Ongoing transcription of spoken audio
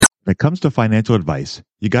When it comes to financial advice,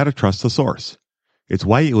 you got to trust the source. It's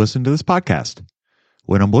why you listen to this podcast.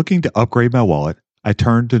 When I'm looking to upgrade my wallet, I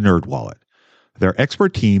turn to NerdWallet. Their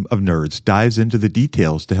expert team of nerds dives into the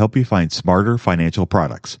details to help you find smarter financial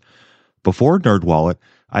products. Before NerdWallet,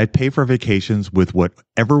 I'd pay for vacations with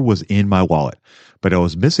whatever was in my wallet, but I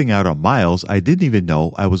was missing out on miles I didn't even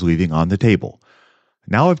know I was leaving on the table.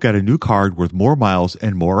 Now I've got a new card worth more miles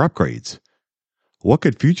and more upgrades. What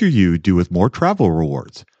could future you do with more travel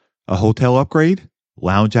rewards? A hotel upgrade?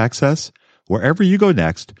 Lounge access? Wherever you go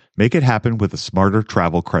next, make it happen with a smarter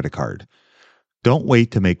travel credit card. Don't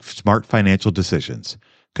wait to make smart financial decisions.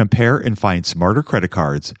 Compare and find smarter credit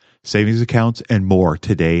cards, savings accounts, and more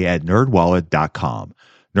today at nerdwallet.com.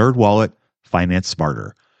 NerdWallet, finance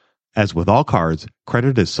smarter. As with all cards,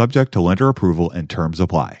 credit is subject to lender approval and terms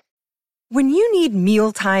apply. When you need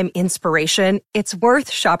mealtime inspiration, it's worth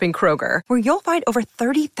shopping Kroger, where you'll find over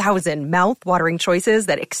 30,000 mouth-watering choices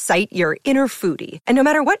that excite your inner foodie. And no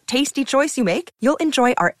matter what tasty choice you make, you'll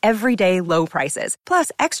enjoy our everyday low prices,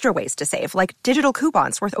 plus extra ways to save, like digital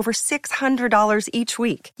coupons worth over $600 each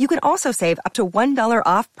week. You can also save up to $1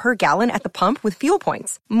 off per gallon at the pump with fuel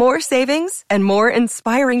points. More savings and more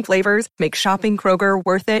inspiring flavors make shopping Kroger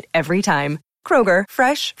worth it every time. Kroger,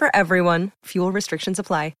 fresh for everyone. Fuel restrictions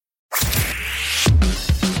apply.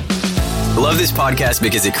 Love this podcast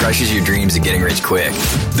because it crushes your dreams of getting rich quick.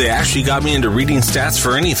 They actually got me into reading stats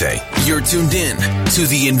for anything. You're tuned in to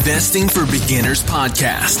the Investing for Beginners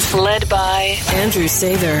podcast. Led by Andrew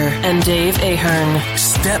Sather and Dave Ahern.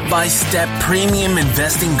 Step-by-step premium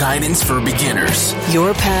investing guidance for beginners.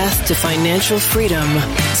 Your path to financial freedom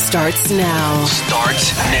starts now.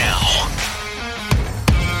 Starts now.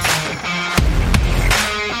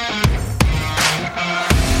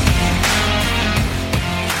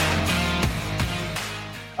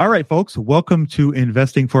 All right, folks, welcome to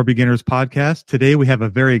Investing for Beginners podcast. Today, we have a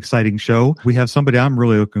very exciting show. We have somebody I'm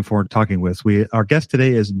really looking forward to talking with. Our guest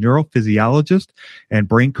today is neurophysiologist and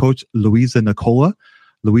brain coach Louisa Nicola.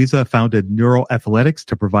 Louisa founded Neuroathletics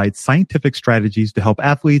to provide scientific strategies to help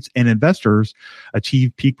athletes and investors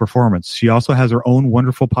achieve peak performance. She also has her own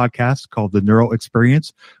wonderful podcast called The Neuro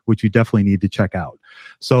Experience, which you definitely need to check out.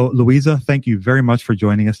 So, Louisa, thank you very much for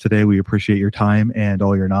joining us today. We appreciate your time and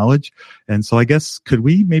all your knowledge. And so I guess, could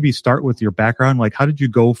we maybe start with your background? Like, how did you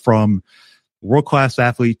go from world-class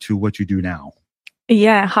athlete to what you do now?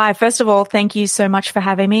 Yeah. Hi. First of all, thank you so much for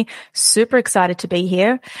having me. Super excited to be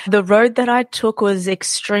here. The road that I took was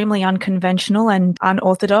extremely unconventional and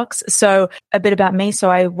unorthodox. So a bit about me. So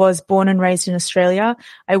I was born and raised in Australia.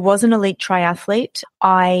 I was an elite triathlete.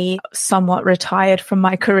 I somewhat retired from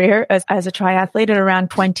my career as a triathlete at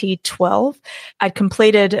around 2012. I'd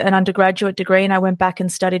completed an undergraduate degree and I went back and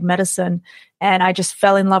studied medicine. And I just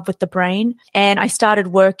fell in love with the brain. And I started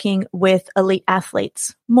working with elite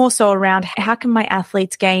athletes, more so around how can my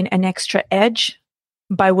athletes gain an extra edge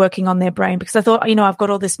by working on their brain? Because I thought, I've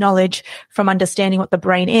got all this knowledge from understanding what the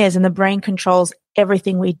brain is, and the brain controls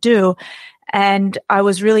everything we do. And I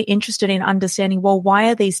was really interested in understanding, well,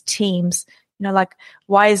 why are these teams, like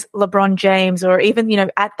why is LeBron James or even,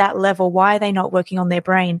 at that level, why are they not working on their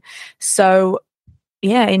brain? So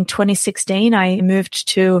yeah, in 2016, I moved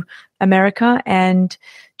to America, and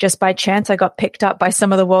just by chance, I got picked up by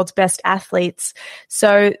some of the world's best athletes.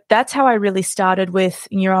 So that's how I really started with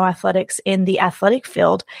neuroathletics in the athletic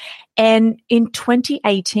field. And in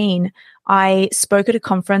 2018, I spoke at a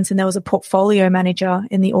conference and there was a portfolio manager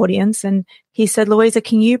in the audience. And he said, Louisa,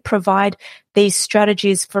 can you provide these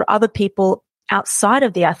strategies for other people outside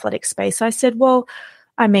of the athletic space? I said, well,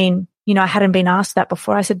 I hadn't been asked that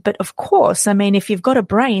before. I said, but of course, if you've got a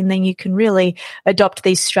brain, then you can really adopt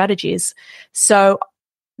these strategies. So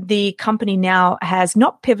the company now has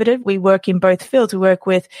not pivoted. We work in both fields. We work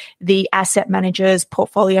with the asset managers,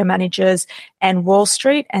 portfolio managers, and Wall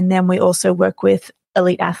Street. And then we also work with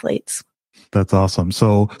elite athletes. That's awesome.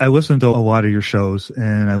 So I listened to a lot of your shows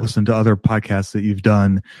and I listened to other podcasts that you've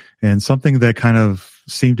done, and something that kind of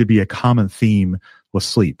seemed to be a common theme was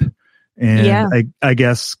sleep. And yeah. I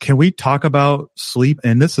guess, can we talk about sleep?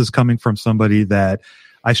 And this is coming from somebody that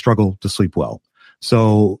I struggle to sleep well.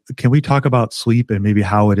 So can we talk about sleep and maybe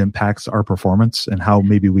how it impacts our performance and how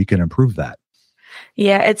maybe we can improve that?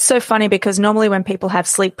 Yeah, it's so funny because normally when people have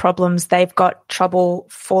sleep problems, they've got trouble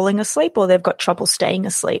falling asleep or they've got trouble staying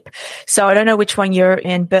asleep. So I don't know which one you're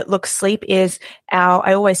in, but look, sleep is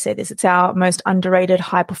I always say this, it's our most underrated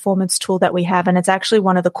high performance tool that we have. And it's actually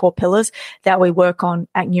one of the core pillars that we work on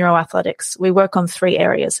at Neuroathletics. We work on 3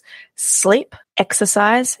 areas: sleep,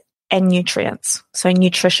 exercise, and nutrients. So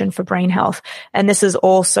nutrition for brain health. And this is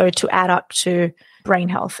also to add up to brain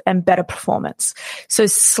health and better performance. So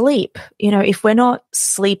sleep, if we're not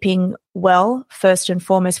sleeping well, first and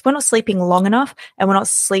foremost, if we're not sleeping long enough and we're not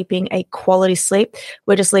sleeping a quality sleep,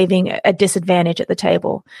 we're just leaving a disadvantage at the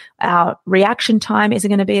table. Our reaction time isn't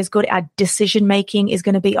going to be as good. Our decision making is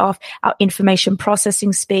going to be off. Our information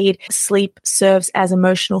processing speed. Sleep serves as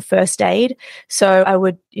emotional first aid. So I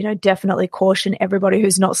would, definitely caution everybody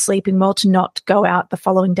who's not sleeping well to not go out the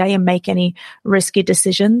following day and make any risky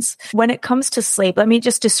decisions. When it comes to sleep, let me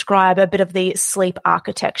just describe a bit of the sleep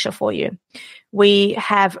architecture for you. We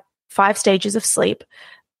have 5 stages of sleep,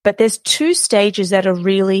 but there's 2 stages that are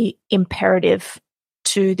really imperative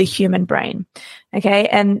to the human brain. Okay.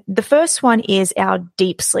 And the first one is our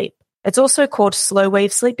deep sleep. It's also called slow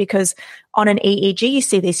wave sleep because on an EEG, you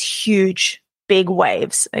see these huge, big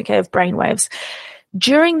waves, okay, of brain waves.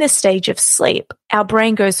 During this stage of sleep, our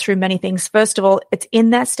brain goes through many things. First of all, it's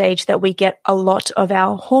in that stage that we get a lot of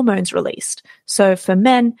our hormones released. So for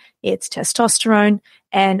men, it's testosterone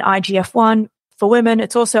and IGF-1. For women,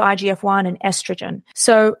 it's also IGF-1 and estrogen.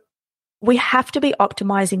 So we have to be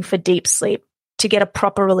optimizing for deep sleep to get a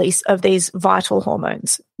proper release of these vital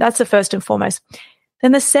hormones. That's the first and foremost.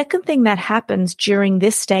 Then the second thing that happens during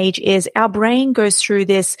this stage is our brain goes through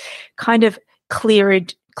this kind of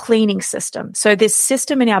cleaning system. So this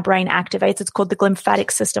system in our brain activates. It's called the glymphatic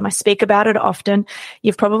system. I speak about it often.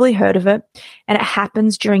 You've probably heard of it. And it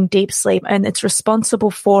happens during deep sleep. And it's responsible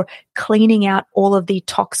for cleaning out all of the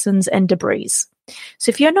toxins and debris. So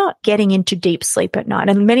if you're not getting into deep sleep at night,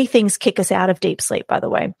 and many things kick us out of deep sleep, by the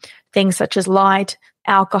way, things such as light,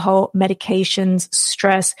 alcohol, medications,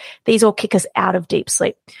 stress, these all kick us out of deep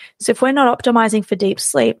sleep. So if we're not optimizing for deep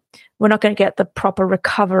sleep, we're not going to get the proper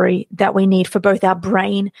recovery that we need for both our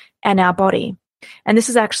brain and our body. And this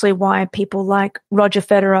is actually why people like Roger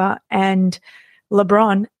Federer and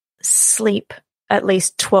LeBron sleep at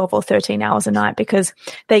least 12 or 13 hours a night because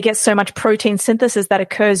they get so much protein synthesis that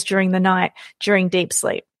occurs during the night during deep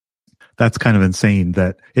sleep. That's kind of insane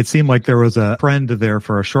that it seemed like there was a trend there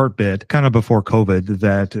for a short bit, kind of before COVID,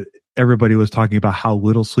 that everybody was talking about how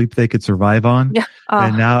little sleep they could survive on. Yeah.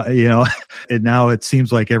 And now, and now it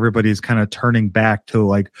seems like everybody's kind of turning back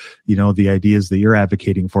to the ideas that you're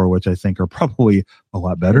advocating for, which I think are probably a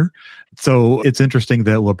lot better. So it's interesting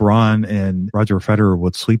that LeBron and Roger Federer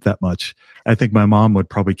would sleep that much. I think my mom would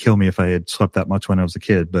probably kill me if I had slept that much when I was a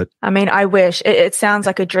kid, but I mean, I wish. It sounds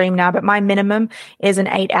like a dream now, but my minimum is an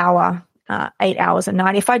 8 hours a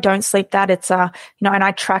night. If I don't sleep that, it's, and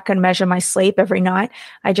I track and measure my sleep every night.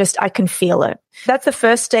 I can feel it. That's the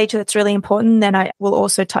first stage that's really important. Then I will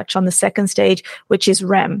also touch on the second stage, which is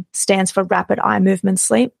REM, stands for rapid eye movement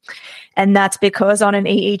sleep. And that's because on an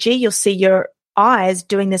EEG, you'll see your eyes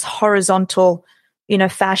doing this horizontal,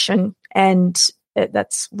 fashion. And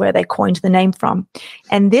that's where they coined the name from.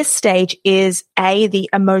 And this stage is the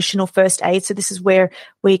emotional first aid. So this is where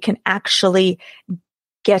we can actually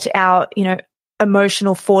get our,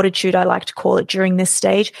 emotional fortitude, I like to call it, during this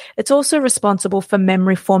stage. It's also responsible for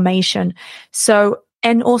memory formation. So,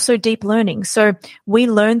 and also deep learning. So we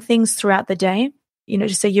learn things throughout the day.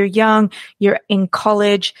 Just say you're young, you're in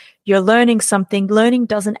college, you're learning something. Learning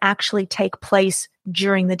doesn't actually take place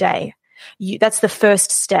during the day. That's the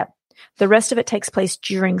first step. The rest of it takes place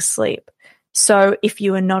during sleep. So if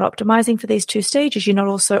you are not optimizing for these 2 stages, you're not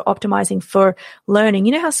also optimizing for learning.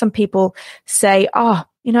 You know how some people say,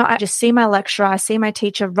 I just see my lecturer, I see my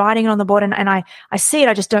teacher writing it on the board and I see it,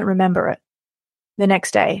 I just don't remember it the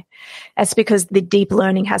next day. That's because the deep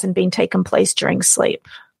learning hasn't been taken place during sleep.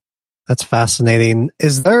 That's fascinating.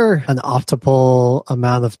 Is there an optimal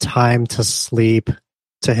amount of time to sleep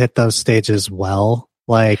to hit those stages well?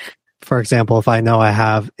 Like, for example, if I know I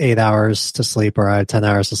have 8 hours to sleep or I have 10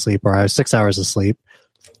 hours to sleep or I have 6 hours to sleep,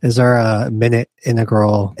 is there a minute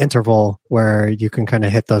interval where you can kind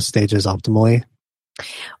of hit those stages optimally?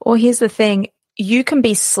 Well, here's the thing. You can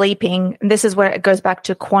be sleeping. This is where it goes back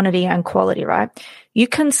to quantity and quality, right? You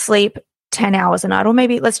can sleep 10 hours a night, or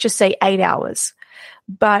maybe let's just say 8 hours.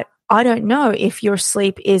 But I don't know if your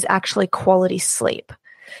sleep is actually quality sleep.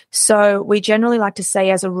 So we generally like to say,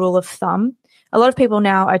 as a rule of thumb, a lot of people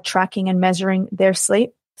now are tracking and measuring their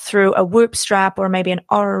sleep through a Whoop strap or maybe an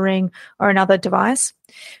Oura ring or another device.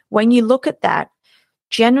 When you look at that,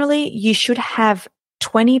 generally you should have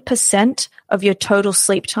 20% of your total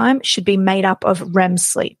sleep time should be made up of REM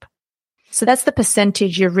sleep. So that's the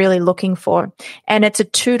percentage you're really looking for. And it's a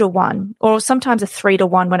 2-to-1 or sometimes a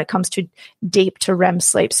 3-to-1 when it comes to deep to REM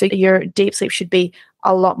sleep. So your deep sleep should be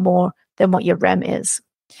a lot more than what your REM is.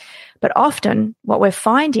 But often what we're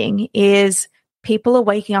finding is people are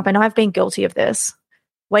waking up, and I've been guilty of this,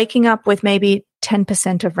 waking up with maybe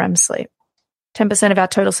 10% of REM sleep. 10% of our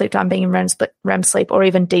total sleep time being in REM sleep or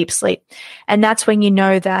even deep sleep. And that's when you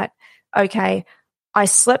know that, okay, I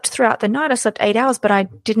slept throughout the night. I slept 8 hours, but I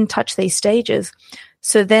didn't touch these stages.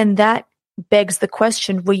 So then that begs the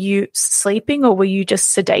question, were you sleeping or were you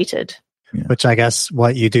just sedated? Yeah. Which I guess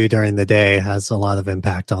what you do during the day has a lot of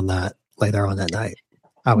impact on that later on at night,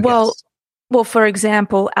 I would guess. Well, for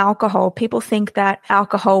example, alcohol. People think that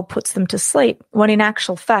alcohol puts them to sleep, when in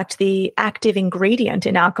actual fact, the active ingredient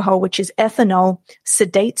in alcohol, which is ethanol,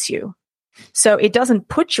 sedates you. So it doesn't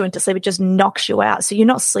put you into sleep, it just knocks you out. So you're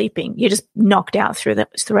not sleeping, you're just knocked out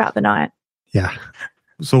throughout the night. Yeah.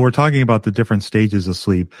 So we're talking about the different stages of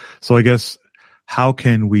sleep. So I guess, how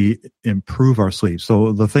can we improve our sleep?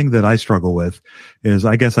 So the thing that I struggle with is,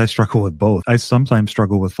 I guess I struggle with both. I sometimes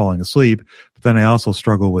struggle with falling asleep, but then I also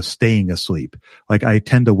struggle with staying asleep. Like, I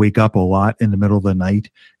tend to wake up a lot in the middle of the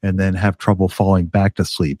night and then have trouble falling back to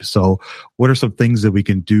sleep. So what are some things that we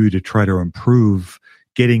can do to try to improve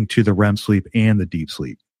getting to the REM sleep and the deep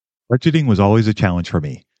sleep? Budgeting was always a challenge for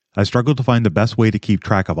me. I struggled to find the best way to keep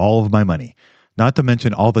track of all of my money. Not to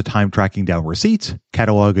mention all the time tracking down receipts,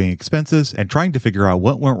 cataloging expenses, and trying to figure out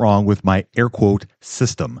what went wrong with my air quote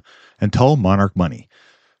system until Monarch Money.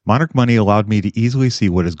 Monarch Money allowed me to easily see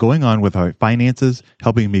what is going on with my finances,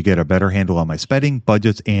 helping me get a better handle on my spending,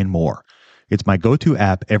 budgets, and more. It's my go-to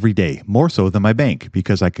app every day, more so than my bank,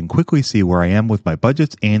 because I can quickly see where I am with my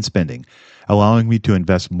budgets and spending, allowing me to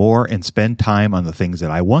invest more and spend time on the things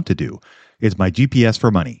that I want to do. It's my GPS for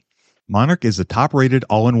money. Monarch is the top-rated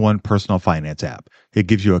all-in-one personal finance app. It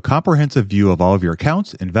gives you a comprehensive view of all of your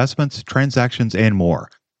accounts, investments, transactions, and more.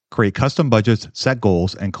 Create custom budgets, set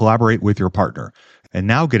goals, and collaborate with your partner. And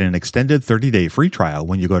now get an extended 30-day free trial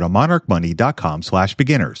when you go to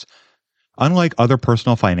monarchmoney.com/beginners. Unlike other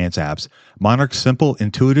personal finance apps, Monarch's simple,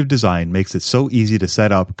 intuitive design makes it so easy to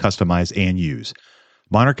set up, customize, and use.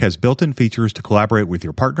 Monarch has built-in features to collaborate with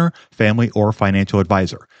your partner, family, or financial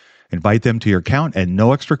advisor. Invite them to your account at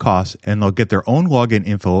no extra cost, and they'll get their own login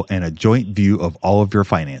info and a joint view of all of your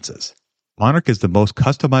finances. Monarch is the most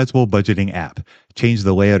customizable budgeting app. Change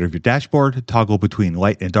the layout of your dashboard, toggle between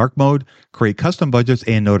light and dark mode, create custom budgets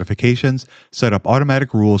and notifications, set up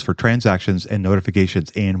automatic rules for transactions and notifications,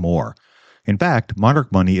 and more. In fact, Monarch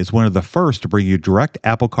Money is one of the first to bring you direct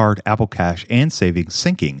Apple Card, Apple Cash, and savings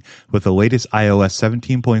syncing with the latest iOS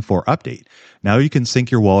 17.4 update. Now you can sync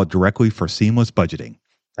your wallet directly for seamless budgeting.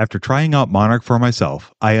 After trying out Monarch for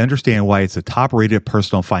myself, I understand why it's a top-rated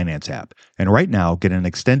personal finance app. And right now, get an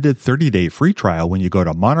extended 30-day free trial when you go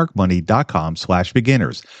to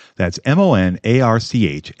monarchmoney.com/beginners. That's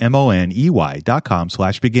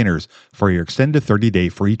monarchmoney.com/beginners for your extended 30-day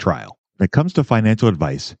free trial. When it comes to financial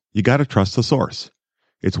advice, you got to trust the source.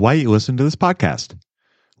 It's why you listen to this podcast.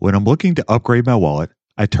 When I'm looking to upgrade my wallet,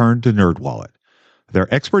 I turn to NerdWallet.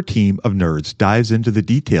 Their expert team of nerds dives into the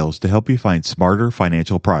details to help you find smarter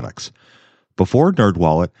financial products. Before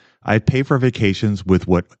NerdWallet, I'd pay for vacations with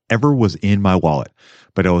whatever was in my wallet,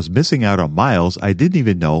 but I was missing out on miles I didn't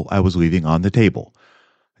even know I was leaving on the table.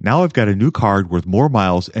 Now I've got a new card with more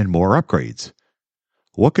miles and more upgrades.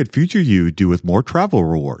 What could future you do with more travel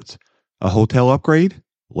rewards? A hotel upgrade?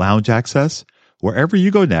 Lounge access? Wherever you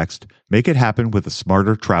go next, make it happen with a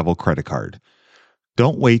smarter travel credit card.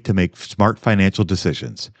 Don't wait to make smart financial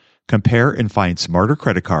decisions. Compare and find smarter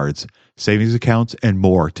credit cards, savings accounts, and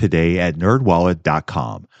more today at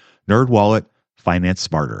nerdwallet.com. NerdWallet, finance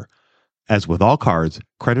smarter. As with all cards,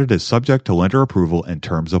 credit is subject to lender approval and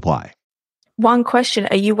terms apply. One question.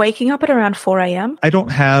 Are you waking up at around 4 a.m.? I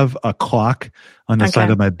don't have a clock on the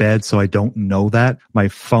side of my bed, so I don't know that. My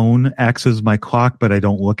phone acts as my clock, but I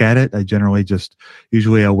don't look at it. I generally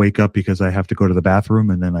usually I'll wake up because I have to go to the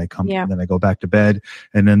bathroom, and then I come, and then I go back to bed.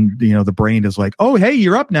 And then, the brain is like, oh, hey,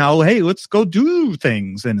 you're up now. Hey, let's go do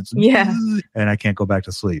things. And and I can't go back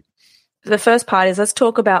to sleep. The first part is, let's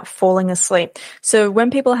talk about falling asleep. So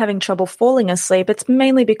when people are having trouble falling asleep, it's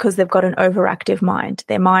mainly because they've got an overactive mind.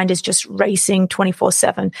 Their mind is just racing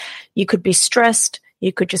 24/7. You could be stressed.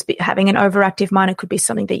 You could just be having an overactive mind. It could be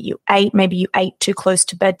something that you ate. Maybe you ate too close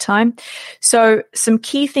to bedtime. So some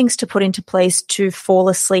key things to put into place to fall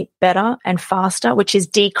asleep better and faster, which is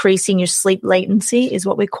decreasing your sleep latency is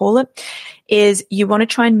what we call it, is you want to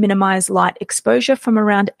try and minimize light exposure from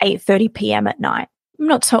around 8:30 p.m. at night. I'm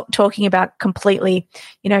not talking about completely,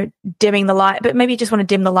 dimming the light, but maybe you just want to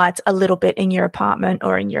dim the lights a little bit in your apartment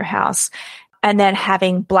or in your house, and then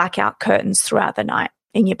having blackout curtains throughout the night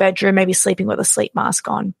in your bedroom, maybe sleeping with a sleep mask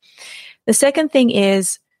on. The second thing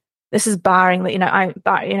is, this is barring,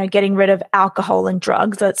 getting rid of alcohol and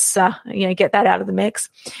drugs. Let's, get that out of the mix.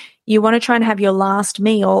 You want to try and have your last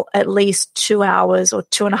meal at least 2 hours or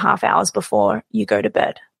 2.5 hours before you go to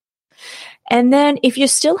bed. And then if you're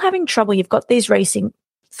still having trouble, you've got these racing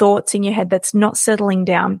thoughts in your head that's not settling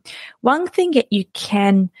down, one thing that you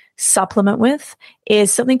can supplement with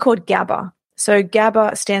is something called GABA. So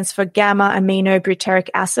GABA stands for gamma aminobutyric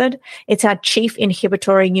acid. It's our chief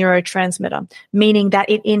inhibitory neurotransmitter, meaning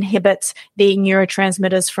that it inhibits the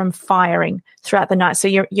neurotransmitters from firing throughout the night. So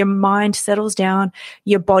your mind settles down,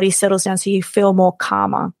 your body settles down, so you feel more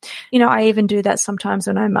calmer. I even do that sometimes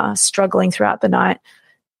when I'm struggling throughout the night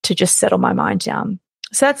to just settle my mind down.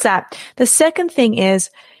 So that's that. The second thing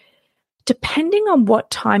is, depending on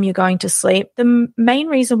what time you're going to sleep, the main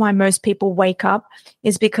reason why most people wake up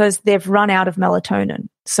is because they've run out of melatonin.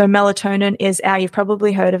 So melatonin is you've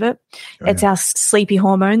probably heard of it. It's our sleepy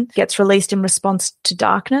hormone, gets released in response to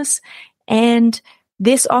darkness. And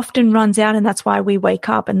this often runs out, and that's why we wake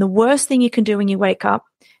up. And the worst thing you can do when you wake up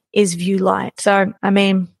is view light. So,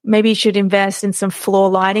 maybe you should invest in some floor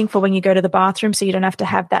lighting for when you go to the bathroom, so you don't have to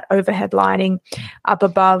have that overhead lighting up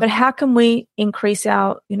above. But how can we increase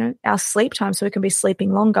our sleep time so we can be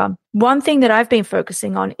sleeping longer? One thing that I've been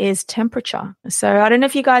focusing on is temperature. So I don't know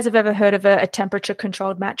if you guys have ever heard of a temperature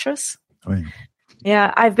controlled mattress. Oh, yeah.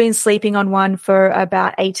 Yeah, I've been sleeping on one for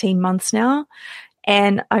about 18 months now.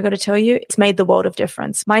 And I got to tell you, it's made the world of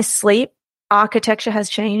difference. My sleep architecture has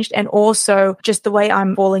changed, and also just the way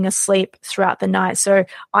I'm falling asleep throughout the night. So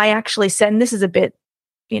I actually set, and this is a bit,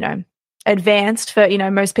 advanced for,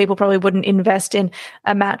 most people probably wouldn't invest in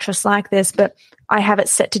a mattress like this, but I have it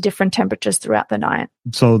set to different temperatures throughout the night.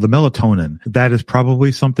 So the melatonin, that is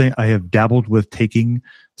probably something I have dabbled with, taking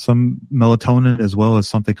some melatonin as well as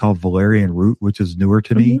something called valerian root, which is newer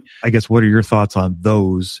to me. I guess, what are your thoughts on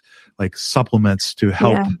those like supplements to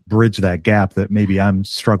help bridge that gap that maybe I'm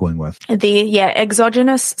struggling with?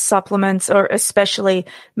 Exogenous supplements, or especially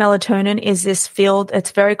melatonin, is this field. It's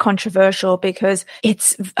very controversial because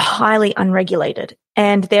it's highly unregulated.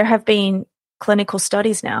 And there have been clinical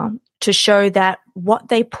studies now to show that what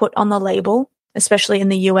they put on the label, especially in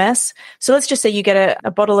the US. So let's just say you get a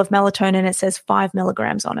bottle of melatonin and it says 5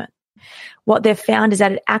 milligrams on it. What they've found is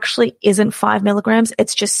that it actually isn't 5 milligrams.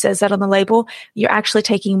 It just says that on the label. You're actually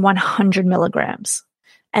taking 100 milligrams.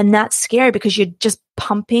 And that's scary because you're just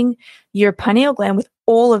pumping your pineal gland with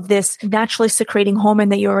all of this naturally secreting hormone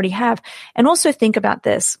that you already have. And also think about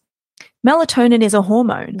this. Melatonin is a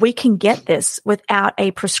hormone. We can get this without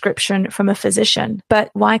a prescription from a physician,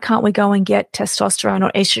 but why can't we go and get testosterone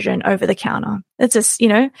or estrogen over the counter? It's just,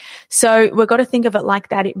 so we've got to think of it like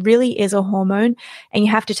that. It really is a hormone, and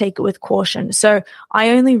you have to take it with caution. So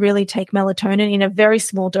I only really take melatonin in a very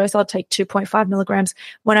small dose. I'll take 2.5 milligrams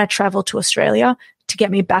when I travel to Australia to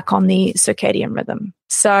get me back on the circadian rhythm.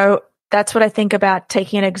 So that's what I think about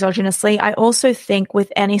taking it exogenously. I also think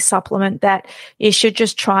with any supplement that you should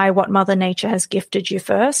just try what Mother Nature has gifted you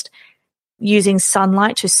first, using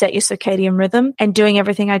sunlight to set your circadian rhythm and doing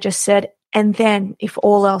everything I just said. And then if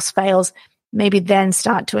all else fails, maybe then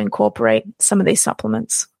start to incorporate some of these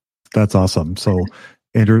supplements. That's awesome. So,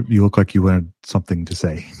 Andrew, you look like you wanted something to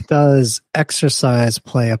say. Does exercise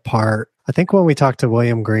play a part? I think when we talked to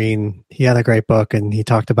William Green, he had a great book, and he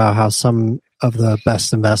talked about how some of the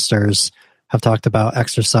best investors have talked about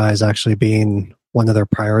exercise actually being one of their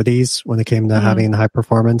priorities when it came to having high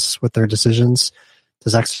performance with their decisions.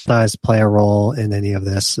 Does exercise play a role in any of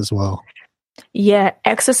this as well? Yeah,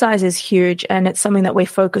 exercise is huge, and it's something that we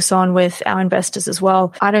focus on with our investors as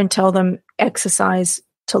well. I don't tell them exercise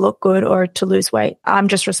to look good or to lose weight. I'm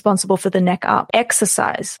just responsible for the neck up.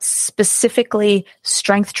 Exercise, specifically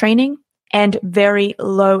strength training and very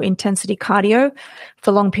low intensity cardio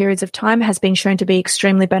for long periods of time, has been shown to be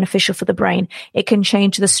extremely beneficial for the brain. It can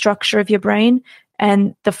change the structure of your brain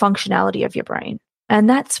and the functionality of your brain. And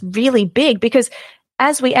that's really big because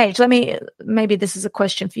as we age, maybe this is a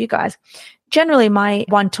question for you guys. Generally, my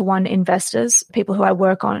one-to-one investors, people who I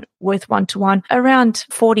work on with one-to-one, around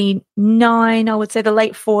 49, I would say the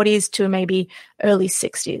late 40s to maybe early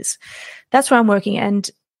 60s. That's where I'm working. And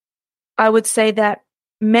I would say that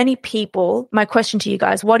many people, my question to you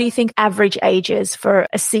guys, what do you think average age is for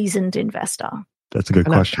a seasoned investor? That's a good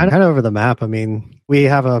question. Kind of over the map. We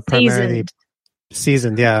have a primarily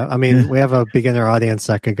seasoned. Yeah. We have a beginner audience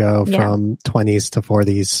that could go from 20s to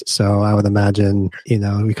 40s. So I would imagine,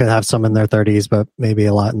 we could have some in their 30s, but maybe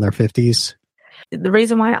a lot in their 50s. The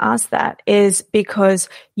reason why I ask that is because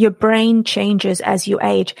your brain changes as you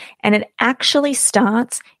age, and it actually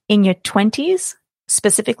starts in your 20s,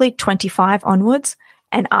 specifically 25 onwards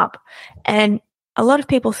and up. And a lot of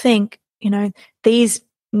people think, these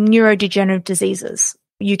neurodegenerative diseases,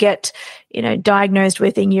 you get, diagnosed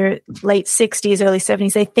with in your late 60s, early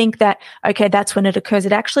 70s, they think that, okay, that's when it occurs.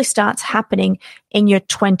 It actually starts happening in your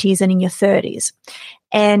 20s and in your 30s.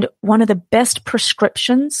 And one of the best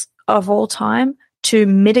prescriptions of all time to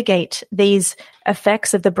mitigate these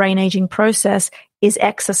effects of the brain aging process is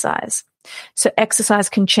exercise. So exercise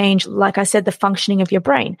can change, like I said, the functioning of your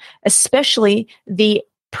brain, especially the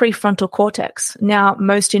prefrontal cortex. Now,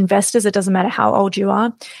 most investors, it doesn't matter how old you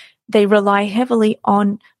are, they rely heavily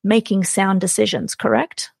on making sound decisions,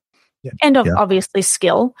 correct? Yeah. And obviously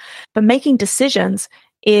skill. But making decisions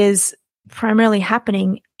is primarily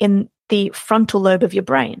happening in the frontal lobe of your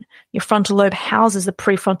brain. Your frontal lobe houses the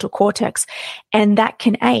prefrontal cortex, and that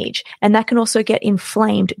can age. And that can also get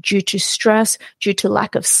inflamed due to stress, due to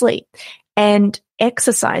lack of sleep. And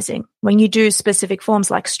exercising, when you do specific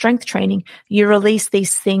forms like strength training, you release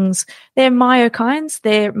these things. They're myokines,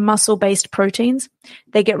 they're muscle-based proteins.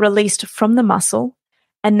 They get released from the muscle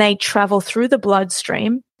and they travel through the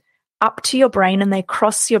bloodstream up to your brain, and they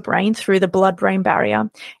cross your brain through the blood-brain barrier.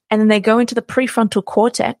 And then they go into the prefrontal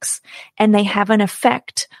cortex and they have an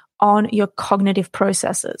effect on your cognitive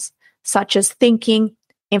processes, such as thinking,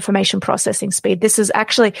 information processing speed. This is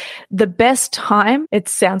actually the best time. It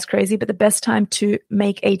sounds crazy, but the best time to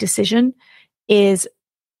make a decision is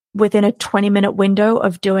within a 20-minute window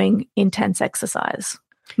of doing intense exercise.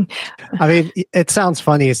 I mean, it sounds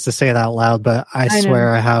funny to say it out loud, but I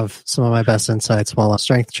swear I have some of my best insights while I'm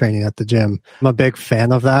strength training at the gym. I'm a big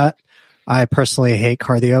fan of that. I personally hate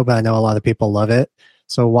cardio, but I know a lot of people love it.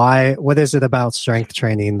 So what is it about strength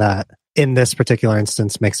training that in this particular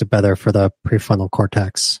instance makes it better for the prefrontal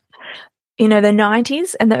cortex? The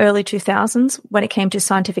 90s and the early 2000s, when it came to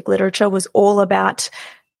scientific literature, was all about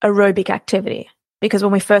aerobic activity. Because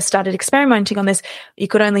when we first started experimenting on this, you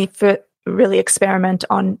could only really experiment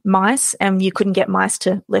on mice, and you couldn't get mice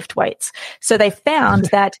to lift weights. So they found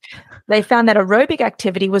that aerobic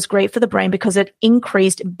activity was great for the brain because it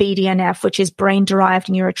increased BDNF, which is brain-derived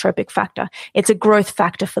neurotrophic factor. It's a growth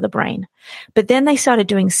factor for the brain. But then they started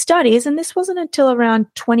doing studies, and this wasn't until around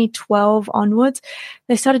 2012 onwards,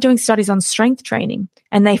 they started doing studies on strength training,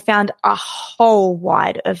 and they found a whole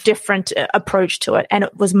wide of different approach to it, and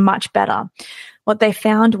it was much better. What they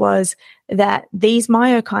found was that these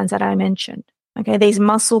myokines that I mentioned, okay, these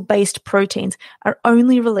muscle-based proteins are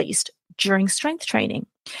only released during strength training.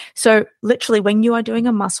 So literally when you are doing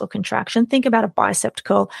a muscle contraction, think about a bicep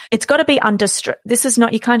curl. It's got to be under stress. This is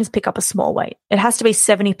not, you can't just pick up a small weight. It has to be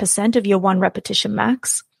 70% of your one repetition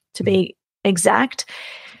max to be exact.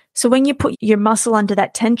 So when you put your muscle under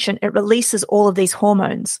that tension, it releases all of these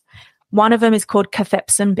hormones. One of them is called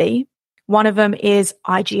cathepsin B. One of them is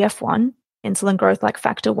IGF-1. Insulin growth like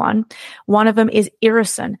factor 1. One of them is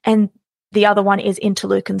irisin, and the other one is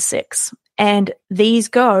interleukin-6. And these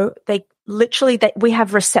we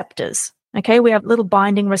have receptors. Okay. We have little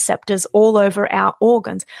binding receptors all over our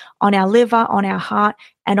organs, on our liver, on our heart,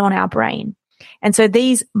 and on our brain. And so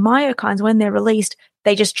these myokines, when they're released,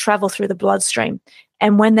 they just travel through the bloodstream.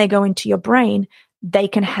 And when they go into your brain, they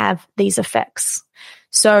can have these effects.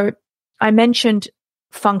 So I mentioned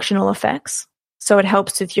functional effects. So it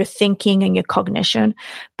helps with your thinking and your cognition,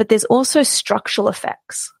 but there's also structural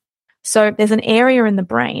effects. So there's an area in the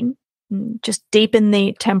brain, just deep in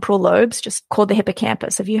the temporal lobes, just called the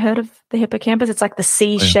hippocampus. Have you heard of the hippocampus? It's like the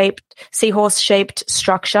seahorse-shaped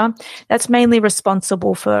structure that's mainly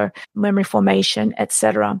responsible for memory formation,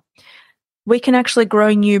 etc. We can actually grow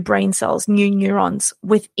new brain cells, new neurons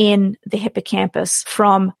within the hippocampus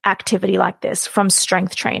from activity like this, from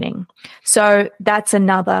strength training. So that's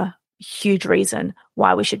another huge reason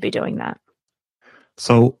why we should be doing that.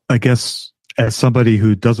 So I guess as somebody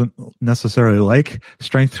who doesn't necessarily like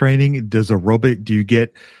strength training, do you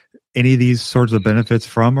get any of these sorts of benefits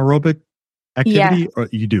from aerobic activity? Yeah. Or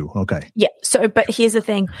you do? Okay. Yeah. So, but here's the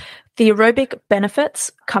thing. The aerobic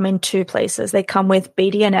benefits come in two places. They come with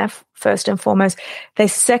BDNF, first and foremost. The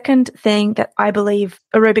second thing that I believe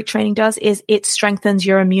aerobic training does is it strengthens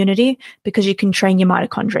your immunity because you can train your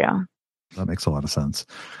mitochondria. That makes a lot of sense.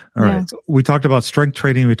 All right. So we talked about strength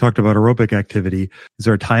training. We talked about aerobic activity. Is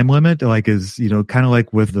there a time limit? Like kind of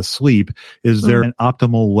like with the sleep, is there an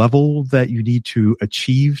optimal level that you need to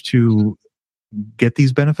achieve to get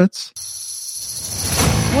these benefits?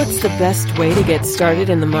 What's the best way to get started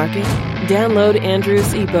in the market? Download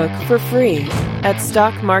Andrew's ebook for free at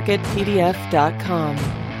stockmarketpdf.com.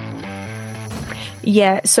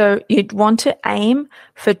 Yeah, so you'd want to aim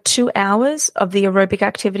for 2 hours of the aerobic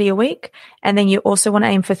activity a week, and then you also want to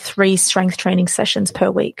aim for 3 strength training sessions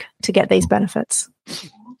per week to get these benefits.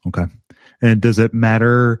 Okay. And does it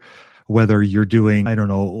matter whether you're doing, I don't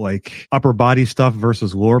know, like upper body stuff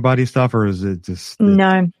versus lower body stuff, or is it just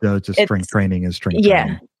strength training is strength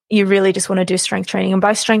training? You really just want to do strength training. And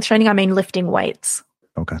by strength training, I mean lifting weights.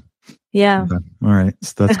 Okay. Yeah. Okay. All right.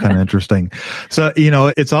 So that's kind of interesting. So,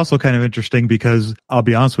 it's also kind of interesting because I'll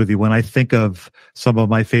be honest with you, when I think of some of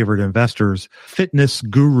my favorite investors, fitness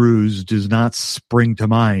gurus does not spring to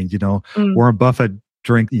mind. Warren Buffett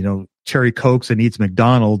drink, cherry Cokes and eats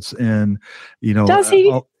McDonald's and, does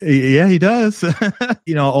he? Yeah, he does. A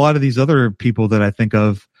lot of these other people that I think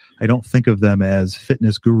of, I don't think of them as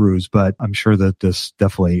fitness gurus, but I'm sure that this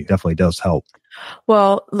definitely does help.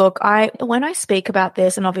 Well, look, when I speak about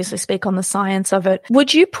this and obviously speak on the science of it,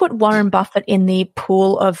 would you put Warren Buffett in the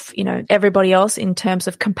pool of, everybody else in terms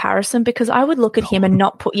of comparison? Because I would look at him and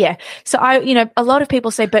not put, So a lot of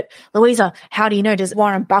people say, but Louisa, how do you know? Does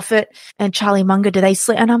Warren Buffett and Charlie Munger, do they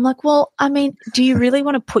sleep? And I'm like, well, I mean, do you really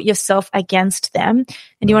want to put yourself against them?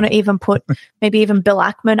 And do you want to even put maybe even Bill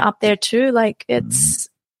Ackman up there too? Like it's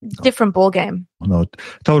different ball game. No,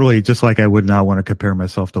 totally. Just like I would not want to compare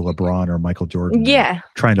myself to LeBron or Michael Jordan. Yeah.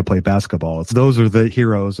 Trying to play basketball. Those are the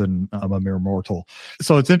heroes and I'm a mere mortal.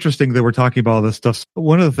 So it's interesting that we're talking about all this stuff.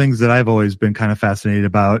 One of the things that I've always been kind of fascinated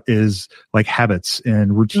about is like habits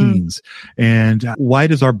and routines. And why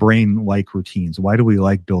does our brain like routines? Why do we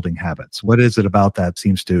like building habits? What is it about that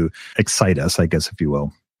seems to excite us, I guess, if you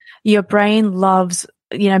will? Your brain loves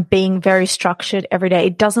being very structured every day.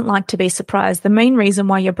 It doesn't like to be surprised. The main reason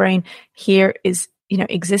why your brain here is,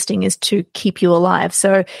 existing is to keep you alive.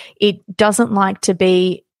 So it doesn't like to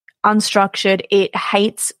be unstructured. It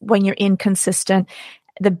hates when you're inconsistent.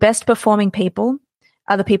 The best performing people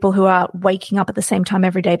are the people who are waking up at the same time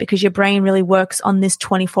every day because your brain really works on this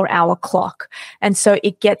 24-hour clock. And so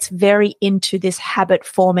it gets very into this habit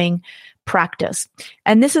forming practice.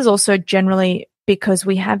 And this is also generally because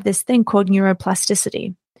we have this thing called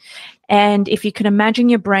neuroplasticity. And if you can imagine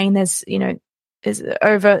your brain, there's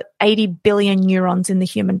over 80 billion neurons in the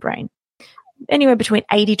human brain, anywhere between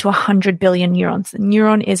 80 to 100 billion neurons. A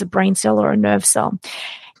neuron is a brain cell or a nerve cell,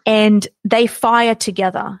 and they fire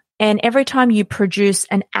together. And every time you produce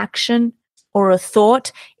an action or a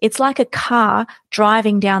thought, it's like a car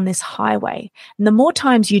driving down this highway. And the more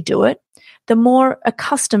times you do it, the more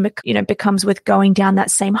accustomed it becomes with going down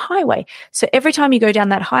that same highway. So every time you go down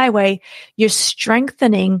that highway, you're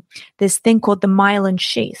strengthening this thing called the myelin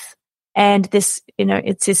sheath. And this,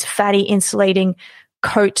 it's this fatty insulating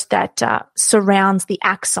coat that surrounds the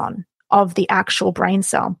axon of the actual brain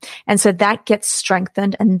cell. And so that gets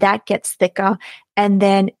strengthened and that gets thicker. And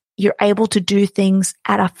then you're able to do things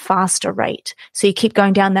at a faster rate. So you keep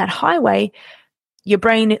going down that highway. Your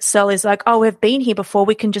brain cell is like, oh, we've been here before.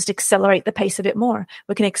 We can just accelerate the pace a bit more.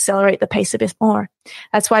 We can accelerate the pace a bit more.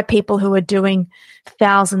 That's why people who are doing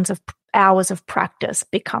thousands of hours of practice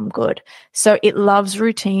become good. So it loves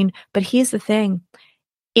routine. But here's the thing.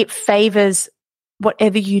 It favors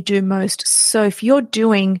whatever you do most. So if you're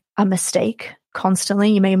doing a mistake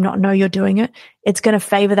constantly, you may not know you're doing it. It's going to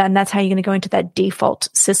favor that. And that's how you're going to go into that default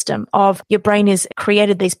system of your brain has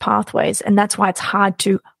created these pathways. And that's why it's hard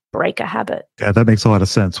to break a habit. Yeah, that makes a lot of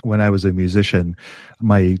sense. When I was a musician,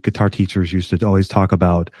 my guitar teachers used to always talk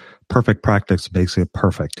about perfect practice makes it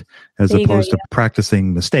perfect, as opposed to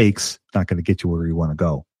practicing mistakes, not going to get you where you want to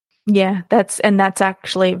go. Yeah, that's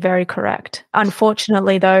actually very correct.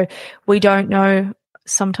 Unfortunately, though, we don't know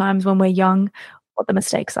sometimes when we're young what the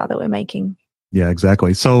mistakes are that we're making. Yeah,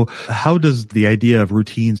 exactly. So how does the idea of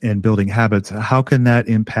routines and building habits, how can that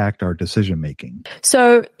impact our decision making?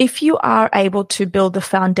 So if you are able to build the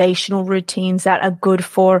foundational routines that are good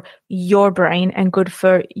for your brain and good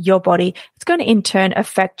for your body, it's going to in turn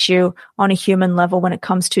affect you on a human level when it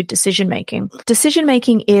comes to decision making. Decision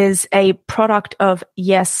making is a product of,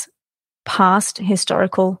 yes, past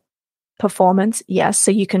historical performance. Yes.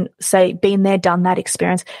 So you can say, been there, done that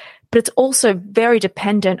experience. But it's also very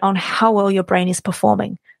dependent on how well your brain is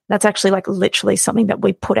performing. That's actually like literally something that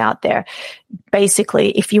we put out there.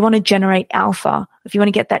 Basically, if you want to generate alpha, if you want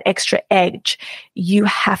to get that extra edge, you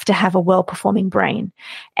have to have a well-performing brain.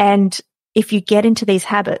 And if you get into these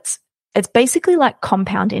habits, it's basically like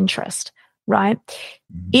compound interest, right?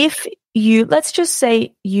 If you, let's just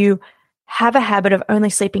say you have a habit of only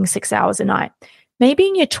sleeping 6 hours a night, maybe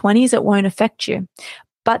in your 20s it won't affect you.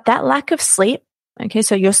 But that lack of sleep, okay,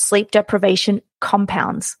 so your sleep deprivation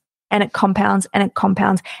compounds and it compounds and it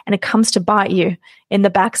compounds and it comes to bite you in the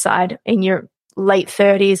backside in your late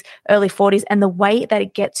 30s, early 40s. And the way that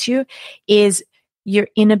it gets you is your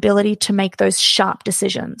inability to make those sharp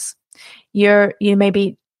decisions. You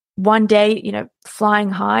maybe one day, flying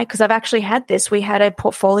high, because I've actually had this. We had a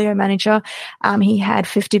portfolio manager. He had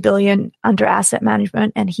 50 billion under asset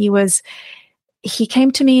management, and he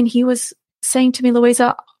came to me and he was saying to me,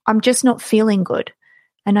 Louisa, I'm just not feeling good.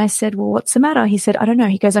 And I said, well, what's the matter? He said, I don't know.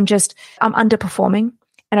 He goes, I'm underperforming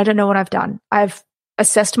and I don't know what I've done. I've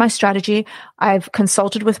assessed my strategy. I've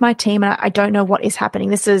consulted with my team and I don't know what is happening.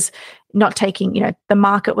 This is not taking, the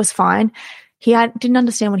market was fine. He didn't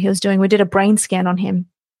understand what he was doing. We did a brain scan on him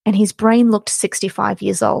and his brain looked 65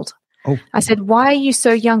 years old. Oh. I said, why are you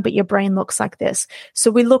so young, but your brain looks like this? So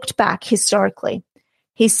we looked back historically.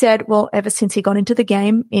 He said, well, ever since he got into the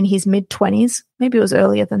game in his mid-20s, maybe it was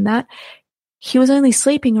earlier than that, he was only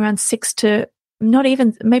sleeping around 4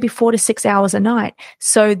 to 6 hours a night.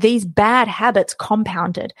 So these bad habits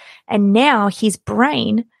compounded. And now his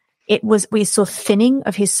brain, we saw thinning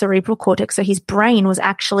of his cerebral cortex. So his brain was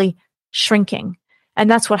actually shrinking.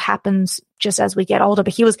 And that's what happens just as we get older.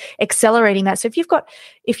 But he was accelerating that. So if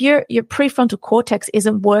your prefrontal cortex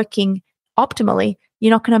isn't working optimally,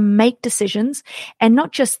 you're not going to make decisions. And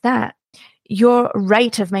not just that, your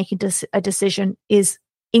rate of making a decision is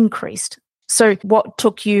increased. So what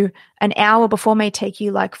took you an hour before may take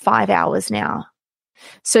you like 5 hours now.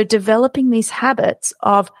 So developing these habits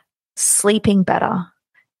of sleeping better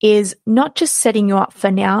is not just setting you up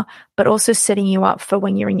for now, but also setting you up for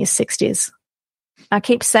when you're in your 60s. I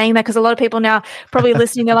keep saying that because a lot of people now probably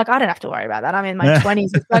listening, they're like, I don't have to worry about that. I'm in my 20s.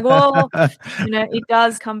 It's like, well, it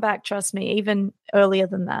does come back, trust me, even earlier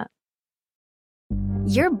than that.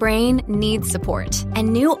 Your brain needs support,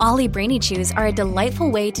 and new Ollie Brainy Chews are a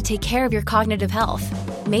delightful way to take care of your cognitive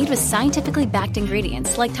health. Made with scientifically backed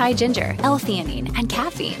ingredients like Thai ginger, L-theanine, and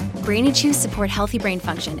caffeine, Brainy Chews support healthy brain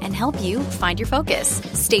function and help you find your focus,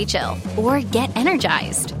 stay chill, or get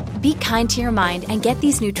energized. Be kind to your mind and get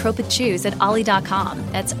these nootropic chews at ollie.com.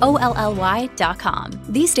 That's OLLY.com.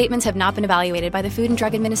 These statements have not been evaluated by the Food and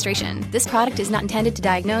Drug Administration. This product is not intended to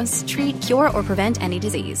diagnose, treat, cure, or prevent any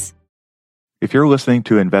disease. If you're listening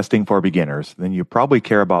to Investing for Beginners, then you probably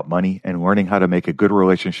care about money and learning how to make a good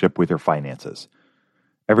relationship with your finances.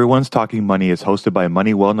 Everyone's Talking Money is hosted by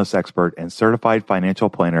money wellness expert and certified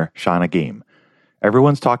financial planner, Shauna Game.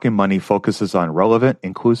 Everyone's Talking Money focuses on relevant,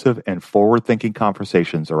 inclusive, and forward-thinking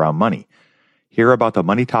conversations around money. Hear about the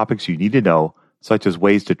money topics you need to know, such as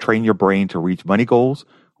ways to train your brain to reach money goals,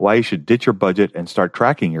 why you should ditch your budget and start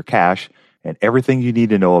tracking your cash, and everything you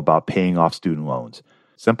need to know about paying off student loans.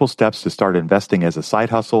 Simple steps to start investing as a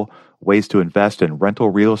side hustle, ways to invest in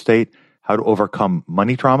rental real estate, how to overcome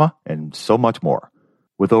money trauma, and so much more.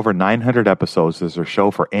 With over 900 episodes, there's a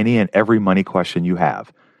show for any and every money question you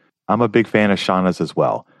have. I'm a big fan of Shauna's as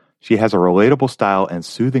well. She has a relatable style and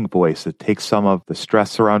soothing voice that takes some of the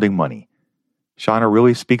stress surrounding money. Shauna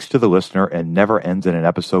really speaks to the listener and never ends in an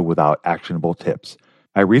episode without actionable tips.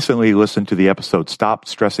 I recently listened to the episode Stop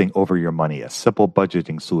Stressing Over Your Money, a simple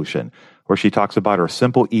budgeting solution, where she talks about her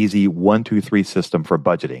simple, easy 1-2-3 system for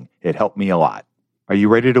budgeting. It helped me a lot. Are you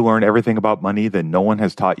ready to learn everything about money that no one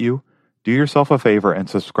has taught you? Do yourself a favor and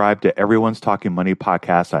subscribe to Everyone's Talking Money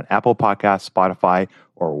podcast on Apple Podcasts, Spotify,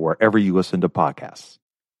 or wherever you listen to podcasts.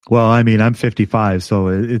 Well, I mean, I'm 55, so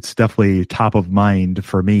it's definitely top of mind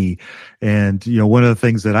for me. And, one of the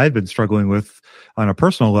things that I've been struggling with on a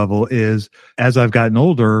personal level is as I've gotten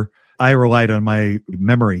older, I relied on my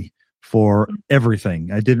memory for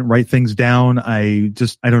everything. I didn't write things down. I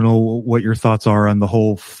don't know what your thoughts are on the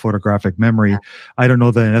whole photographic memory. I don't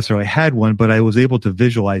know that I necessarily had one, but I was able to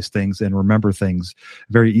visualize things and remember things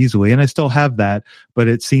very easily. And I still have that, but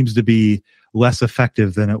it seems to be less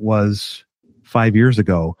effective than it was 5 years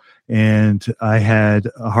ago. And I had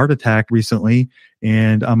a heart attack recently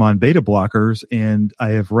and I'm on beta blockers, and I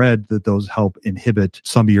have read that those help inhibit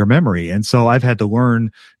some of your memory. And so I've had to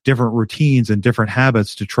learn different routines and different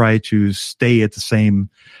habits to try to stay at the same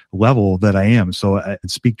level that I am. So I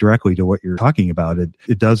speak directly to what you're talking about.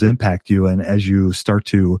 It does impact you. And as you start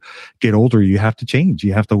to get older, you have to change.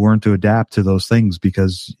 You have to learn to adapt to those things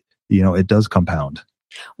because, it does compound.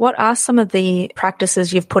 What are some of the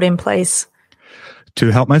practices you've put in place to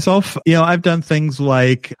help myself? I've done things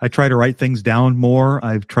like I try to write things down more.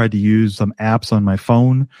 I've tried to use some apps on my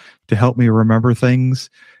phone to help me remember things.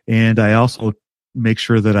 And I also make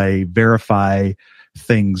sure that I verify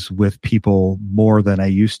things with people more than I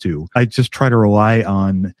used to. I just try to rely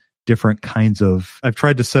on different kinds of, I've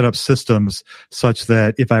tried to set up systems such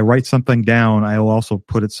that if I write something down, I will also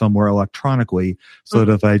put it somewhere electronically so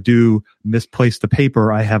that if I do misplace the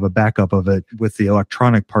paper, I have a backup of it with the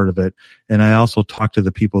electronic part of it. And I also talk to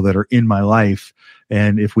the people that are in my life.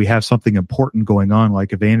 And if we have something important going on,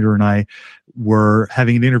 like if Andrew and I were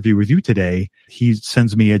having an interview with you today, he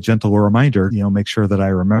sends me a gentle reminder, make sure that I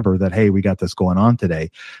remember that, hey, we got this going on today.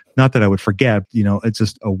 Not that I would forget, it's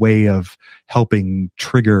just a way of helping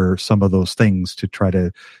trigger some of those things to try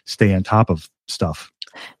to stay on top of stuff.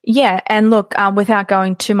 Yeah. And look, without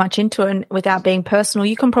going too much into it and without being personal,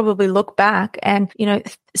 you can probably look back and,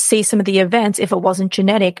 see some of the events, if it wasn't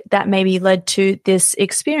genetic, that maybe led to this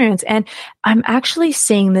experience. And I'm actually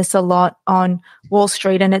seeing this a lot on Wall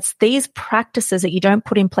Street. And it's these practices that you don't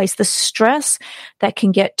put in place, the stress that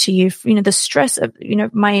can get to you, the stress of,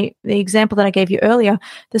 the example that I gave you earlier,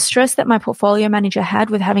 the stress that my portfolio manager had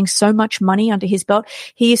with having so much money under his belt.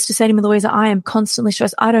 He used to say to me, Louisa, I am constantly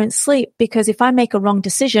stressed. I don't sleep because if I make a wrong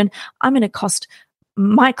decision, I'm going to cost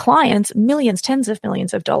my clients millions, tens of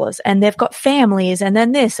millions of dollars, and they've got families and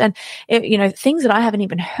then this and, things that I haven't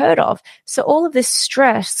even heard of. So all of this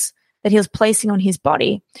stress that he was placing on his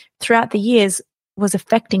body throughout the years was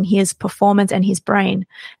affecting his performance and his brain.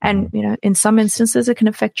 And, in some instances, it can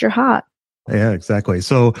affect your heart. Yeah, exactly.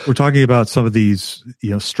 So we're talking about some of these,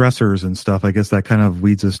 stressors and stuff. I guess that kind of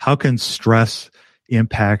leads us. How can stress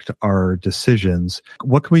impact our decisions?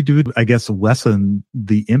 What can we do to, lessen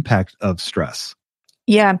the impact of stress?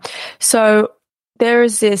 Yeah. So there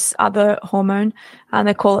is this other hormone, and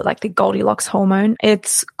they call it like the Goldilocks hormone.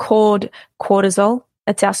 It's called cortisol.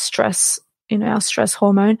 It's our stress, our stress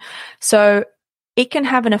hormone. So it can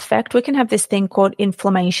have an effect. We can have this thing called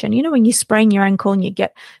inflammation. When you sprain your ankle and you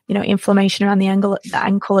get, inflammation around the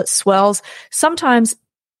ankle, it swells. Sometimes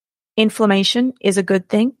inflammation is a good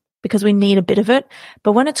thing because we need a bit of it.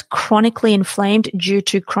 But when it's chronically inflamed due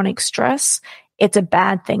to chronic stress, it's a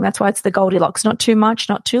bad thing. That's why it's the Goldilocks. Not too much,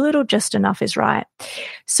 not too little, just enough is right.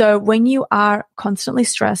 So when you are constantly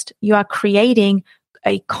stressed, you are creating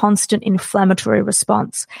a constant inflammatory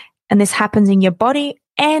response. And this happens in your body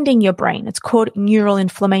and in your brain. It's called neural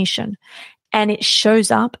inflammation. And it shows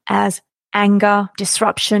up as anger,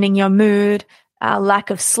 disruption in your mood, lack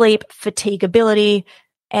of sleep, fatigability.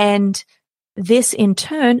 And this in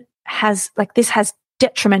turn has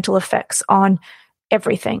detrimental effects on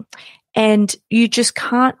everything. And you just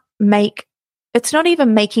can't it's not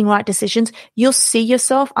even making right decisions. You'll see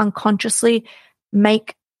yourself unconsciously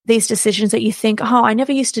make these decisions that you think, oh, I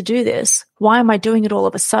never used to do this. Why am I doing it all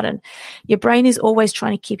of a sudden? Your brain is always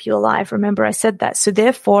trying to keep you alive. Remember, I said that. So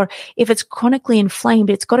therefore, if it's chronically inflamed,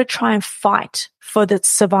 it's got to try and fight for the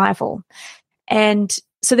survival. And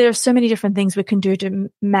so there are so many different things we can do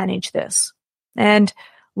to manage this. And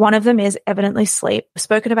one of them is evidently sleep. I've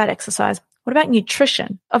spoken about exercise. What about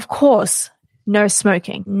nutrition? Of course, no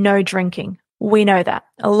smoking, no drinking. We know that.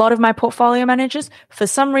 A lot of my portfolio managers, for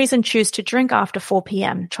some reason, choose to drink after 4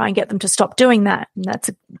 p.m. Try and get them to stop doing that. And that's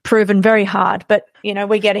proven very hard, but,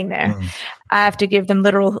 we're getting there. I have to give them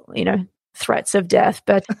literal, threats of death.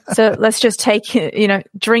 But so let's just take,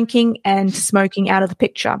 drinking and smoking out of the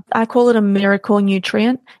picture. I call it a miracle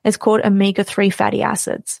nutrient. It's called omega-3 fatty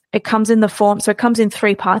acids. It comes in it comes in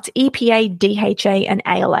 3 parts, EPA, DHA, and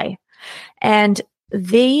ALA. And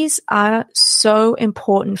these are so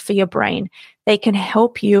important for your brain. They can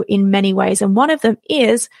help you in many ways. And one of them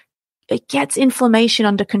is it gets inflammation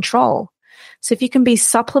under control. So if you can be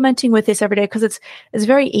supplementing with this every day, because it's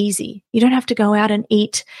very easy. You don't have to go out and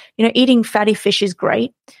eat, eating fatty fish is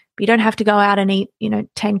great, but you don't have to go out and eat,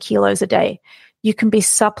 10 kilos a day. You can be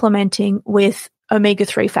supplementing with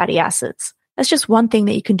omega-3 fatty acids. That's just one thing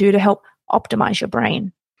that you can do to help optimize your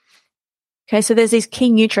brain. Okay, so there's these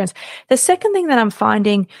key nutrients. The second thing that I'm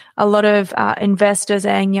finding a lot of investors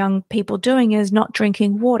and young people doing is not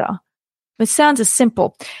drinking water. It sounds as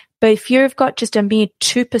simple, but if you've got just a mere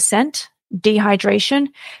 2% dehydration,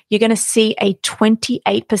 you're going to see a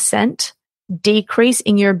 28% decrease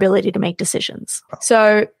in your ability to make decisions.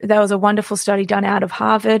 So there was a wonderful study done out of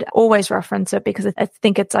Harvard. Always reference it because I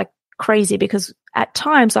think it's like crazy because at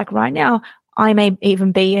times, like right now, I may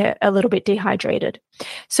even be a little bit dehydrated.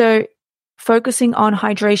 So focusing on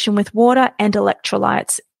hydration with water and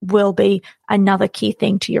electrolytes will be another key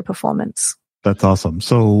thing to your performance. That's awesome.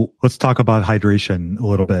 So let's talk about hydration a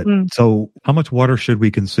little bit. So how much water should we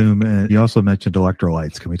consume? And you also mentioned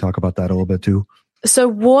electrolytes. Can we talk about that a little bit too? So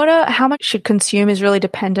water, how much you should consume is really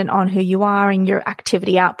dependent on who you are and your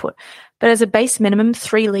activity output. But as a base minimum,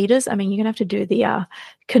 3 liters. I mean, you're going to have to do the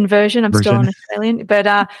conversion. I'm still an Australian. But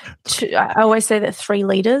I always say that 3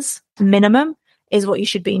 liters minimum is what you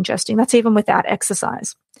should be ingesting. That's even without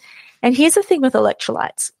exercise. And here's the thing with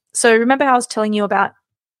electrolytes. So remember how I was telling you about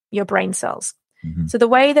your brain cells. Mm-hmm. So the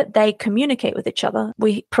way that they communicate with each other,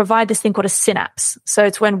 we provide this thing called a synapse. So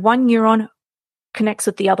it's when one neuron connects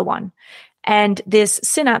with the other one. And this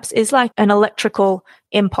synapse is like an electrical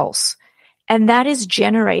impulse. And that is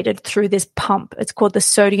generated through this pump. It's called the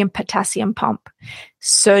sodium-potassium pump.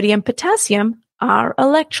 Sodium-potassium are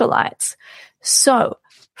electrolytes. So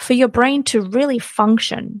for your brain to really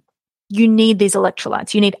function, you need these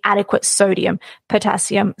electrolytes. You need adequate sodium,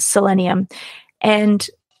 potassium, selenium. And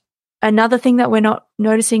another thing that we're not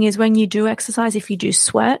noticing is when you do exercise, if you do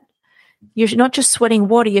sweat, you're not just sweating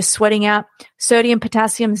water, you're sweating out sodium,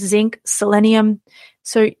 potassium, zinc, selenium.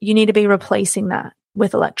 So you need to be replacing that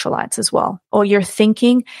with electrolytes as well. Or you're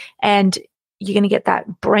thinking and you're going to get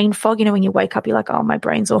that brain fog. You know, when you wake up, you're like, oh, my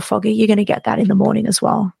brain's all foggy. You're going to get that in the morning as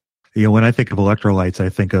well. You know, when I think of electrolytes, I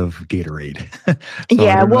think of Gatorade.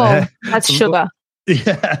 Yeah, well, that's sugar.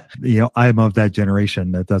 Yeah. You know, I'm of that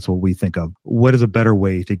generation that's what we think of. What is a better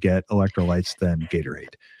way to get electrolytes than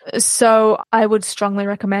Gatorade? So I would strongly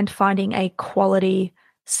recommend finding a quality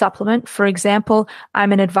supplement. For example,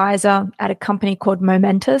 I'm an advisor at a company called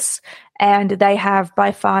Momentous, and they have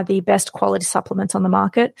by far the best quality supplements on the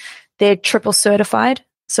market. They're triple certified.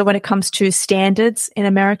 So when it comes to standards in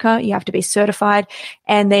America, you have to be certified,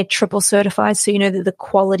 and they're triple certified. So you know that the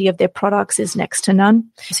quality of their products is next to none.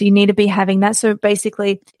 So you need to be having that. So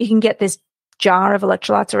basically you can get this jar of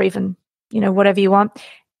electrolytes or even, you know, whatever you want,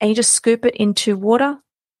 and you just scoop it into water.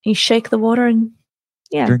 You shake the water and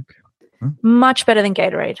drink. Much better than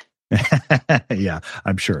Gatorade. Yeah,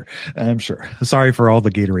 I'm sure. Sorry for all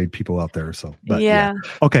the Gatorade people out there. So, but yeah.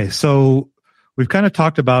 Okay. So we've kind of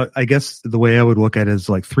talked about, I guess the way I would look at it is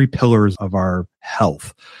like 3 pillars of our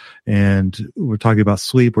health. And we're talking about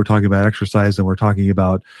sleep, we're talking about exercise, and we're talking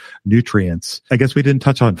about nutrients. I guess we didn't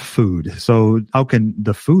touch on food. So how can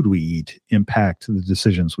the food we eat impact the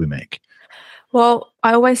decisions we make? Well,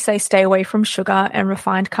 I always say stay away from sugar and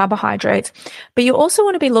refined carbohydrates, but you also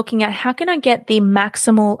want to be looking at how can I get the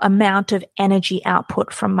maximal amount of energy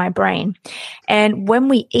output from my brain? And when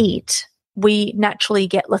we eat, we naturally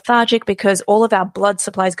get lethargic because all of our blood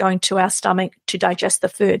supply is going to our stomach to digest the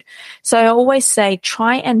food. So I always say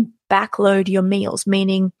try and backload your meals,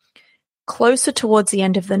 meaning closer towards the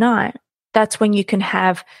end of the night. That's when you can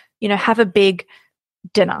have a big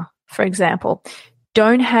dinner, for example.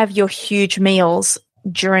 Don't have your huge meals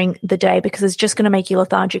during the day because it's just going to make you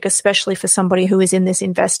lethargic, especially for somebody who is in this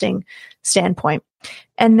investing standpoint.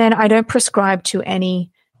 And then I don't prescribe to any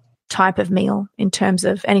type of meal in terms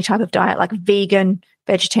of any type of diet, like vegan,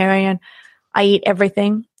 vegetarian. I eat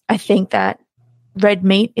everything. I think that red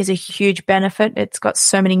meat is a huge benefit. It's got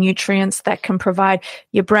so many nutrients that can provide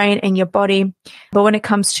your brain and your body. But when it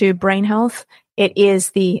comes to brain health, it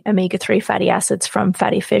is the omega-3 fatty acids from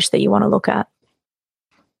fatty fish that you want to look at.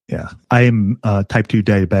 Yeah, I am type 2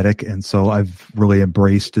 diabetic, and so I've really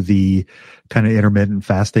embraced the kind of intermittent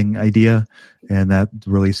fasting idea, and that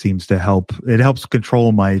really seems to help. It helps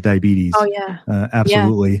control my diabetes. Oh, yeah.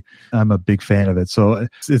 Absolutely. Yeah. I'm a big fan of it. So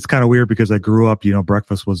it's kind of weird because I grew up,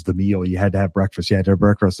 breakfast was the meal. You had to have breakfast.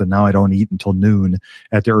 And now I don't eat until noon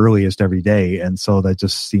at the earliest every day, and so that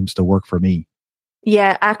just seems to work for me.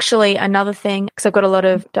 Yeah, actually, another thing, because I've got a lot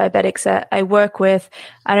of diabetics that I work with.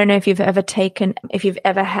 I don't know if you've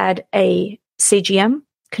ever had a CGM,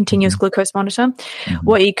 continuous glucose monitor. Mm-hmm.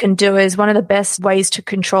 What you can do is one of the best ways to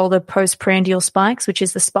control the postprandial spikes, which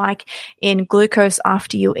is the spike in glucose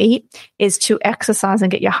after you eat, is to exercise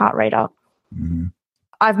and get your heart rate up. Mm-hmm.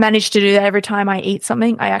 I've managed to do that every time I eat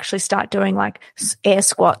something. I actually start doing like air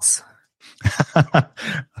squats.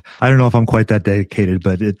 I don't know if I'm quite that dedicated,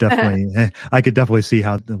 but it definitely, I could definitely see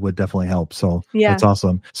how it would definitely help. So That's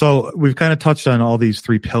awesome. So we've kind of touched on all these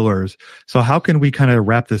 3 pillars. So how can we kind of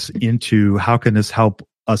wrap this into, how can this help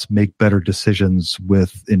us make better decisions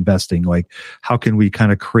with investing? Like how can we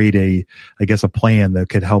kind of create a plan that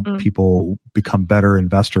could help people become better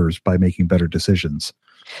investors by making better decisions?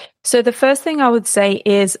 So the first thing I would say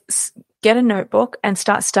is get a notebook and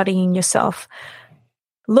start studying yourself.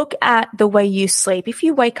 Look at the way you sleep. If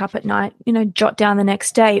you wake up at night, jot down the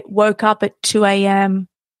next day, woke up at 2 a.m.,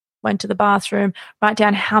 went to the bathroom, write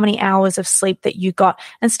down how many hours of sleep that you got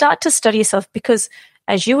and start to study yourself because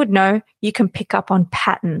as you would know, you can pick up on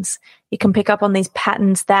patterns. You can pick up on these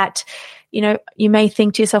patterns that, you may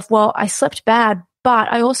think to yourself, well, I slept bad, but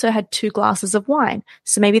I also had 2 glasses of wine.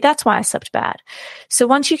 So maybe that's why I slept bad. So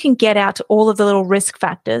once you can get out all of the little risk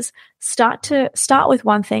factors, start with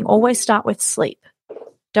one thing. Always start with sleep.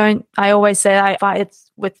 I always say I fight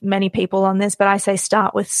with many people on this, but I say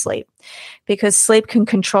start with sleep because sleep can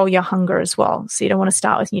control your hunger as well. So you don't want to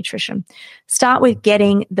start with nutrition. Start with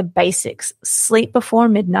getting the basics. Sleep before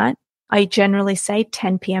midnight. I generally say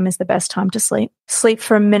 10 p.m. is the best time to sleep. Sleep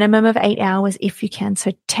for a minimum of 8 hours if you can.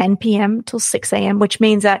 So 10 p.m. till 6 a.m., which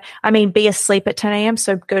means that, be asleep at 10 a.m.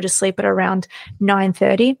 So go to sleep at around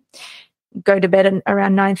 9:30. Go to bed at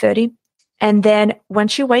around 9:30. And then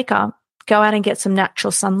once you wake up, go out and get some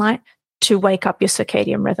natural sunlight to wake up your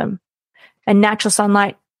circadian rhythm. And natural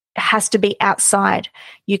sunlight has to be outside.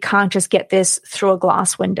 You can't just get this through a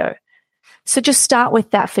glass window. So just start with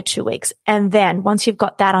that for 2 weeks. And then once you've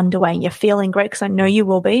got that underway and you're feeling great, because I know you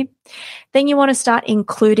will be, then you want to start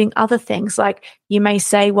including other things. Like you may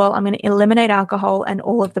say, well, I'm going to eliminate alcohol and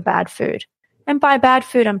all of the bad food. And by bad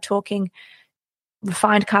food, I'm talking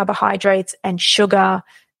refined carbohydrates and sugar,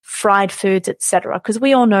 fried foods, etc. Because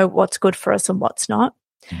we all know what's good for us and what's not.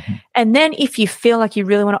 Mm-hmm. And then if you feel like you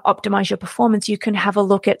really want to optimize your performance, you can have a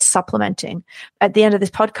look at supplementing. At the end of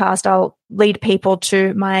this podcast, I'll lead people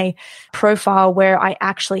to my profile where I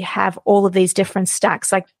actually have all of these different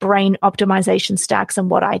stacks, like brain optimization stacks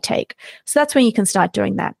and what I take. So that's when you can start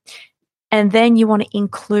doing that. And then you want to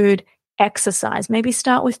include exercise. Maybe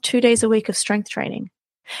start with 2 days a week of strength training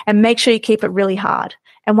and make sure you keep it really hard.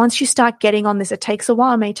 And once you start getting on this, it takes a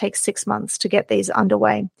while, it may take 6 months to get these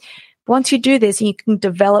underway. Once you do this and you can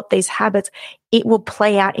develop these habits, it will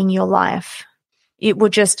play out in your life.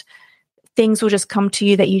 Things will just come to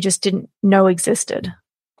you that you just didn't know existed.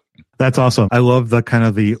 That's awesome. I love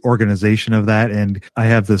the organization of that. And I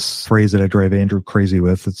have this phrase that I drive Andrew crazy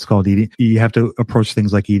with. It's called eating. You have to approach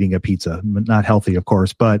things like eating a pizza. Not healthy, of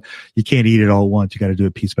course, but you can't eat it all at once. You got to do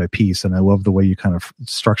it piece by piece. And I love the way you kind of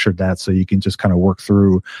structured that so you can just kind of work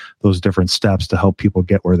through those different steps to help people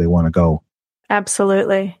get where they want to go.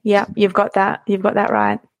 Absolutely. Yeah, you've got that. You've got that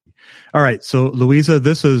right. All right. So, Louisa,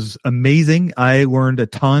 this is amazing. I learned a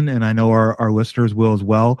ton, and I know our listeners will as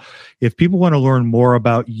well. If people want to learn more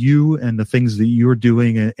about you and the things that you're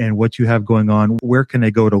doing and what you have going on, where can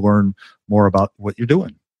they go to learn more about what you're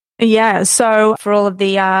doing? Yeah. So for all of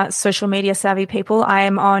the social media savvy people, I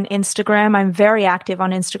am on Instagram. I'm very active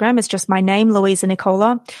on Instagram. It's just my name, Louisa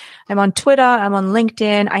Nicola. I'm on Twitter. I'm on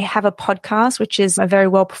LinkedIn. I have a podcast, which is a very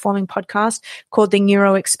well-performing podcast called The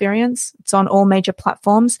Neuro Experience. It's on all major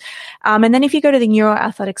platforms. And then if you go to the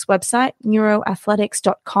Neuroathletics website,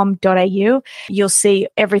 neuroathletics.com.au, you'll see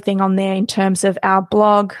everything on there in terms of our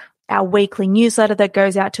blog, our weekly newsletter that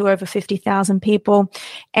goes out to over 50,000 people.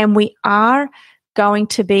 And we are going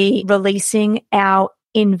to be releasing our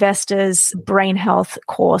investors brain health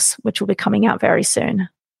course, which will be coming out very soon.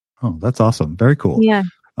 Oh, that's awesome. Very cool. Yeah.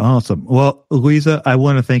 Awesome. Well, Louisa, I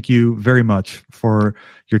want to thank you very much for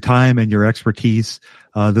your time and your expertise.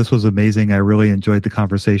 This was amazing. I really enjoyed the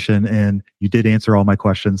conversation, and you did answer all my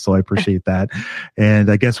questions, so I appreciate that.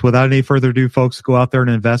 And I guess without any further ado, folks, go out there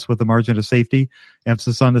and invest with a margin of safety.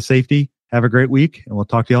 Emphasis on the safety. Have a great week, and we'll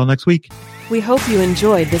talk to you all next week. We hope you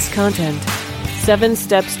enjoyed this content. 7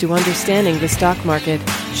 Steps to Understanding the Stock Market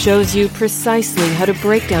shows you precisely how to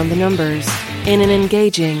break down the numbers in an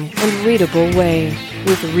engaging and readable way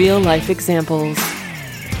with real-life examples.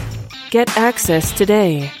 Get access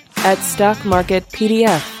today at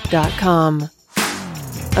stockmarketpdf.com.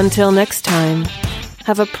 Until next time,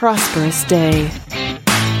 have a prosperous day.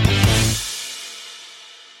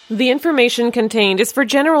 The information contained is for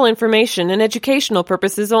general information and educational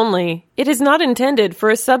purposes only. It is not intended for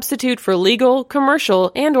a substitute for legal,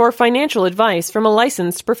 commercial, and/or financial advice from a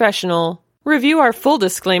licensed professional. Review our full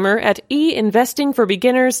disclaimer at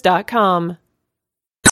einvestingforbeginners.com.